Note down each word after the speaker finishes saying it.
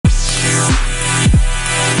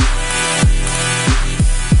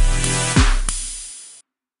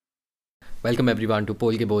Welcome everyone to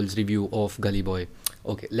Polke Bowl's review of Gully Boy.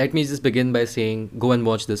 Okay, let me just begin by saying go and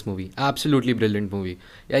watch this movie. Absolutely brilliant movie.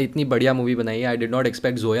 Yeah, इतनी बढ़िया movie बनाई है. I did not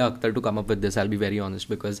expect Zoya Akhtar to come up with this. I'll be very honest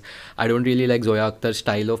because I don't really like Zoya Akhtar's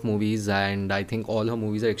style of movies, and I think all her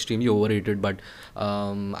movies are extremely overrated. But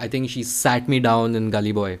I think she sat me down in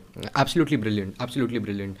Gully Boy. Absolutely brilliant. Absolutely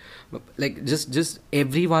brilliant. Like just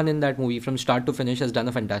everyone in that movie from start to finish has done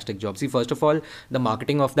a fantastic job. See, first of all, the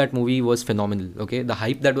marketing of that movie was phenomenal. Okay, the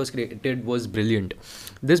hype that was created was brilliant.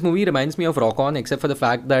 This movie reminds me of Rock On, except for the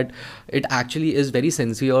fact that it actually is very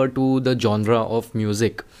sincere to the genre of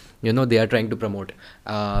music they are trying to promote,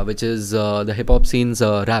 which is the hip hop scene's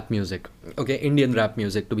rap music. Okay, Indian rap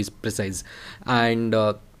music to be precise. And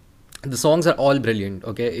the songs are all brilliant.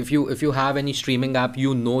 Okay, if you have any streaming app,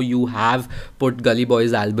 you have put Gully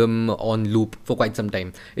Boy's album on loop for quite some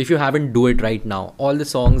time. If you haven't, do it right now. All the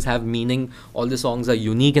songs have meaning, all the songs are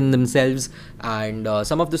unique in themselves, and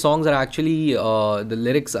some of the songs are actually the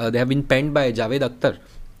lyrics, they have been penned by Javed Akhtar.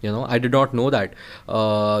 I did not know that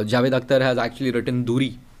Javed Akhtar has actually written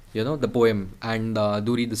Duri, the poem, and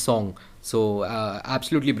Duri, the song. So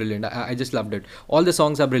absolutely brilliant. I just loved it. All the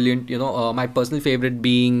songs are brilliant. My personal favorite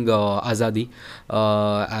being Azadi,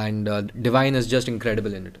 and Divine is just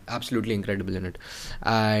incredible in it. Absolutely incredible in it.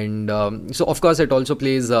 And so of course it also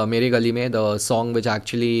plays Mere Gali Mein, the song which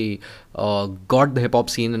actually got the hip hop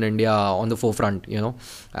scene in India on the forefront.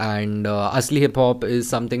 And Asli Hip Hop is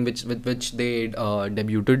something with which they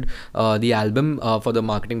debuted the album for the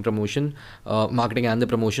marketing and the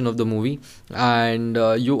promotion of the movie. And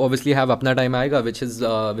you obviously have Apna Time Aayega, which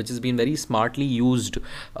has been very smartly used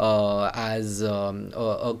as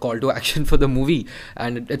a call to action for the movie,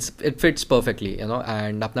 and it fits perfectly.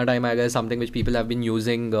 And Apna Time Aayega is something which people have been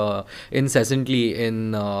using incessantly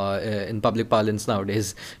in public parlance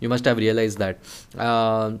nowadays. You must have realized that.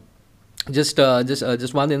 Just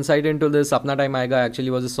one insight into this. Apna Time Aayega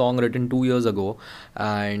actually was a song written 2 years ago,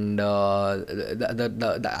 and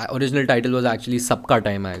the original title was actually Sabka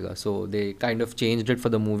Time Aayega. So they kind of changed it for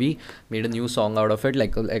the movie, made a new song out of it,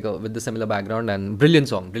 with the similar background, and brilliant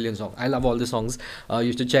song, brilliant song. I love all the songs. You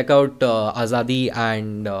used to check out Azadi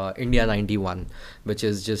and India 91, which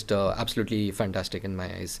is just absolutely fantastic in my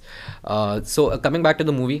eyes. So coming back to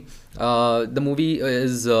the movie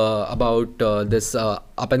is about this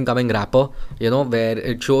up and coming rapper, where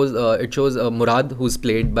it shows Murad, who's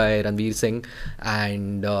played by Ranveer Singh.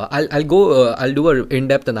 And I'll do a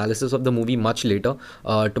in-depth analysis of the movie much later,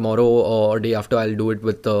 tomorrow or day after. I'll do it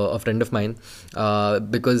with a friend of mine,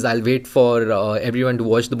 because I'll wait for everyone to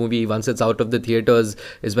watch the movie. Once it's out of the theaters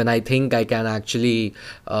is when I think I can actually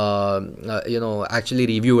actually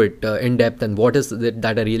review it in depth, and what is it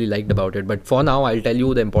that I really liked about it. But for now, I'll tell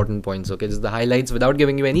you the important points. Okay, just the highlights without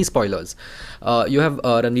giving you any spoilers. You have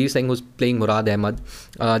Ranveer Singh, who's playing Murad Ahmed.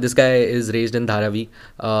 This guy is raised in Dharavi.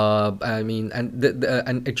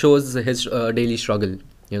 And it shows his daily struggle.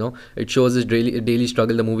 It shows his daily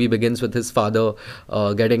struggle. The movie begins with his father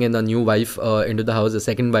getting in a new wife into the house, a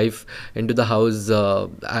second wife into the house,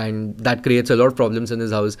 and that creates a lot of problems in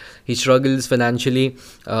his house. He struggles financially.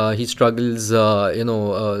 He struggles,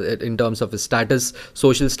 in terms of his status,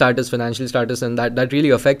 social status, financial status, and that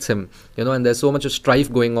really affects him. And there's so much of strife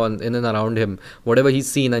going on in and around him. Whatever he's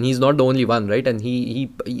seen, and he's not the only one, right? And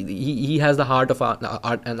he has the heart of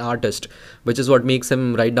an artist, which is what makes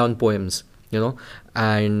him write down poems.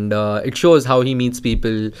 And it shows how he meets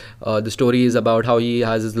people. The story is about how he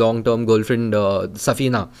has his long-term girlfriend,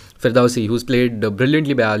 Safina Firdausi, who's played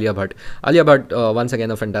brilliantly by Alia Bhatt. Alia Bhatt, once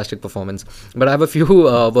again, a fantastic performance. But I have a few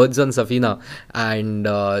words on Safina and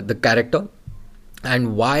the character,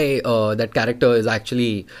 and why that character is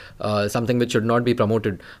actually something which should not be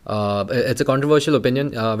promoted. It's a controversial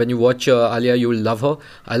opinion. When you watch Alia, you will love her.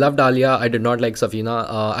 I loved Alia. I did not like Safina.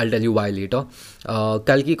 I'll tell you why later.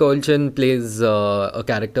 Kalki Koilchan plays a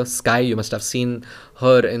character, Sky. You must have seen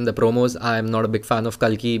her in the promos. I'm not a big fan of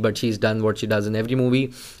Kalki, but she's done what she does in every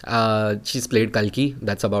movie. She's played Kalki.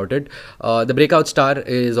 That's about it. The breakout star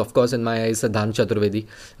is, of course, in my eyes, Siddhant Chaturvedi,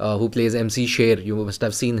 who plays MC Sher. You must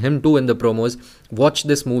have seen him too in the promos. Watch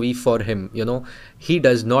this movie for him. He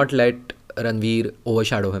does not let Ranveer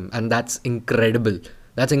overshadow him, and that's incredible.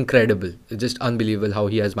 That's incredible. It's just unbelievable how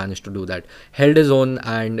he has managed to do that. Held his own,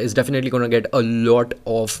 and is definitely going to get a lot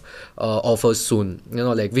of offers soon.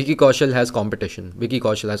 Like Vicky Kaushal has competition. Vicky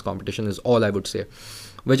Kaushal has competition is all I would say.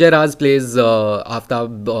 Vijay Raj plays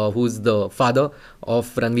Aftab, who's the father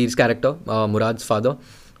of Ranveer's character, Murad's father.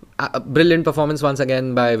 Brilliant performance once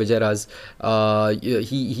again by Vijay Raj.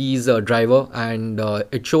 He's a driver, and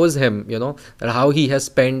it shows him, that how he has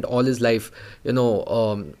spent all his life,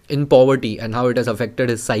 in poverty, and how it has affected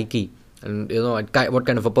his psyche. and what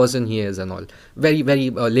kind of a person he is and all. Very very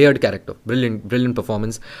layered character, brilliant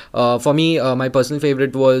performance. For me, my personal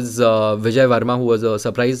favorite was Vijay Varma, who was a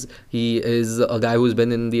surprise. He is a guy who's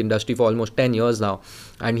been in the industry for almost 10 years now,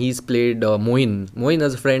 and he's played Moin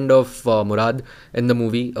is a friend of Murad in the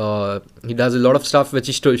movie. He does a lot of stuff which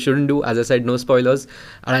he shouldn't do. As I said, no spoilers.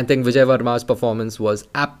 And I think Vijay Varma's performance was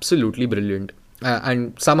absolutely brilliant.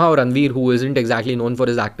 And somehow Ranveer, who isn't exactly known for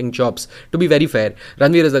his acting chops, to be very fair,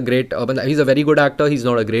 Ranveer is a great, he's a very good actor. He's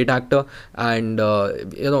not a great actor, and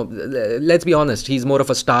let's be honest, he's more of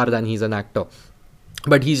a star than he's an actor.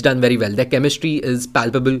 But he's done very well. Their chemistry is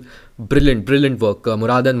palpable. Brilliant work.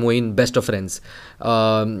 Murad and Moin, best of friends.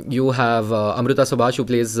 You have Amrita Subhash, who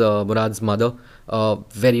plays Murad's mother.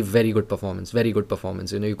 Very good performance. Very good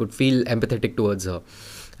performance. You could feel empathetic towards her.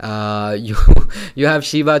 You you have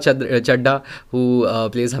Shiva Chadda, who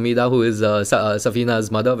plays Hamida, who is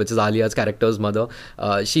Safina's mother, which is Alia's character's mother.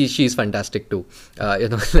 She's fantastic too.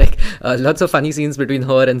 Like lots of funny scenes between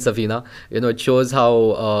her and Safina. It shows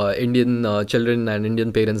how Indian children and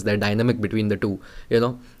Indian parents, their dynamic between the two.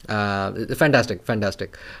 Fantastic.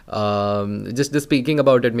 Just speaking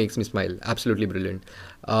about it makes me smile. Absolutely brilliant.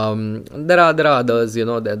 There are others. There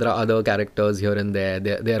are other characters here and there.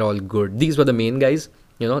 They're all good. These were the main guys.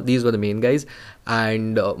 These were the main guys,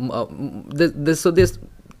 and so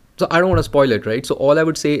I don't want to spoil it, right? So all I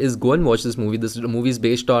would say is go and watch this movie. This movie is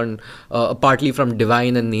based on partly from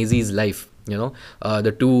Divine and Nazy's life.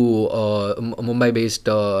 The two Mumbai-based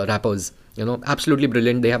rappers. Absolutely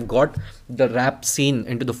brilliant. They have got the rap scene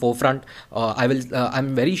into the forefront.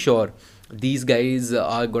 I'm very sure these guys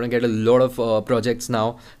are going to get a lot of projects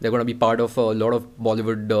now. They're going to be part of a lot of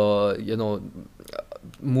Bollywood,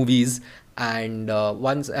 movies. And I'm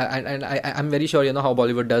very sure how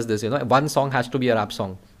Bollywood does this. One song has to be a rap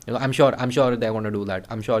song. I'm sure they're going to do that.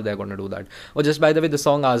 Oh, just by the way, the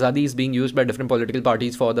song Azadi is being used by different political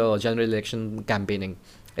parties for the general election campaigning.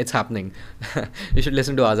 It's happening. You should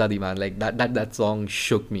listen to Azadi, man. Like that song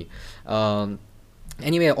shook me.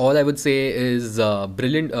 Anyway, all I would say is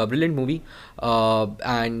brilliant movie.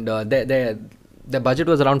 And their budget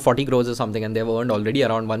was around 40 crores or something, and they've earned already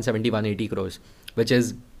around 170-180 crores, which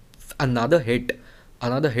is another hit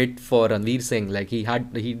for Ranveer Singh. Like he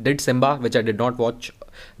did Simba, which I did not watch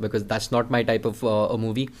because that's not my type of a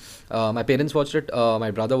movie. My parents watched it,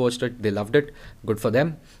 my brother watched it, they loved it, good for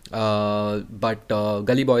them. But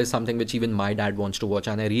Gully Boy is something which even my dad wants to watch,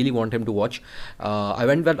 and I really want him to watch. I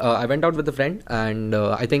went out with a friend, and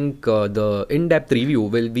I think the in-depth review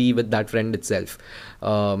will be with that friend itself.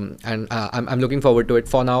 And I'm looking forward to it.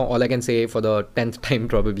 For now, all I can say, for the 10th time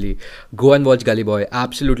probably, go and watch Gully Boy.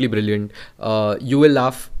 Absolutely brilliant. You will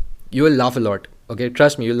laugh a lot. Okay,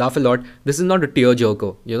 trust me, you'll laugh a lot. This is not a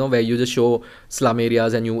tearjerker, where you just show slum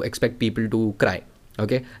areas and you expect people to cry.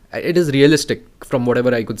 Okay, it is realistic from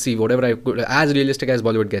whatever I could see, as realistic as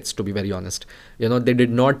Bollywood gets, to be very honest. They did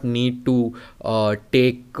not need to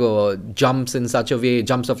take jumps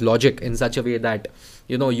of logic in such a way that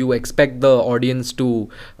you expect the audience to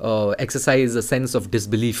exercise a sense of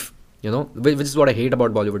disbelief. Which is what I hate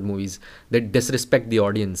about Bollywood movies. They disrespect the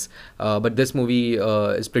audience. But this movie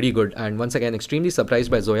is pretty good. And once again, extremely surprised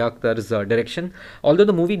by Zoya Akhtar's direction. Although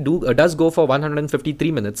the movie does go for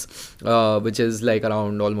 153 minutes, which is like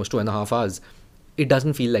around almost 2.5 hours. It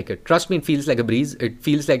doesn't feel like it. Trust me, it feels like a breeze. It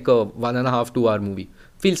feels like a 1.5, 2 hour movie.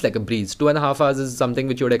 Feels like a breeze. 2.5 hours is something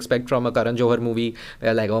which you would expect from a Karan Johar movie.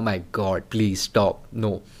 Where like, oh my God, please stop.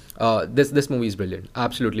 No. This movie is brilliant,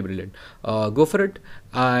 absolutely brilliant. Go for it,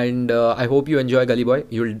 and I hope you enjoy Gully Boy.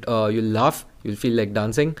 You'll laugh, you'll feel like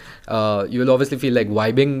dancing, you will obviously feel like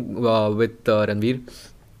vibing with Ranveer,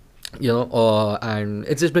 and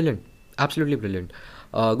it's just brilliant, absolutely brilliant.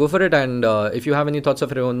 Go for it, and if you have any thoughts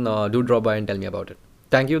of your own, do drop by and tell me about it.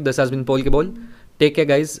 Thank you. This has been Pol Ke Bol. Take care,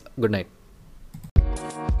 guys. Good night.